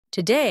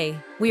Today,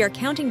 we are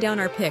counting down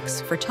our picks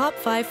for top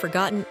 5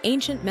 forgotten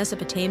ancient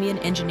Mesopotamian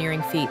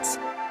engineering feats.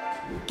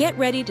 Get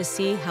ready to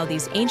see how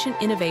these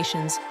ancient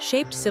innovations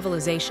shaped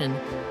civilization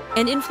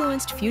and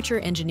influenced future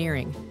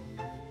engineering.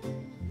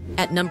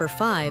 At number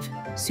 5,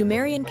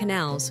 Sumerian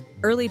canals,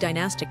 early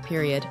dynastic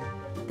period.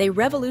 They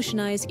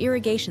revolutionize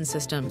irrigation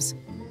systems.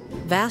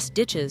 Vast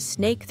ditches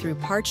snake through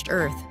parched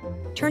earth,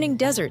 turning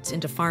deserts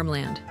into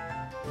farmland.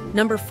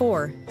 Number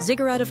 4,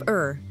 Ziggurat of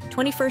Ur,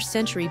 21st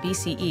century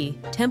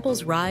BCE,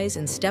 temples rise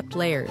in stepped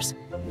layers.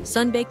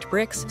 Sun-baked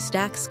bricks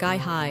stack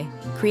sky-high,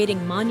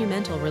 creating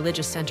monumental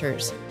religious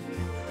centers.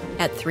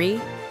 At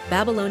 3,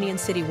 Babylonian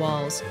city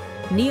walls,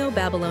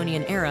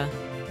 Neo-Babylonian era,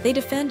 they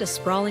defend a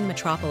sprawling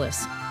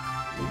metropolis.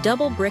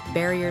 Double brick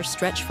barriers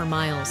stretch for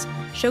miles,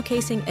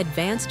 showcasing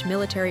advanced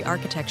military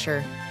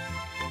architecture.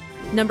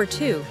 Number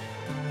 2,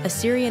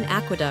 Assyrian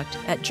aqueduct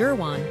at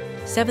Jirwan,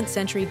 7th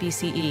century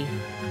BCE.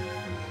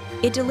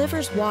 It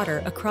delivers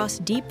water across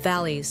deep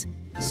valleys.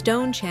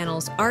 Stone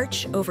channels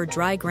arch over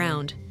dry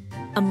ground,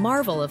 a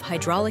marvel of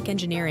hydraulic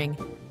engineering.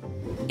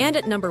 And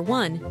at number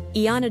 1,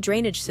 Iana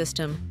drainage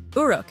system,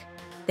 Uruk.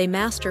 They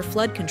master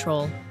flood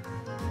control.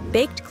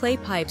 Baked clay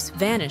pipes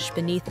vanish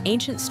beneath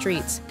ancient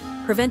streets,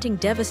 preventing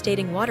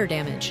devastating water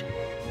damage.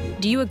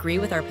 Do you agree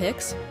with our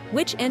picks?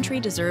 Which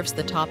entry deserves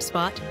the top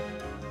spot?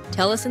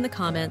 Tell us in the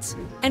comments,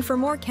 and for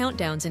more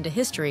countdowns into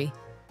history,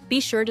 be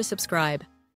sure to subscribe.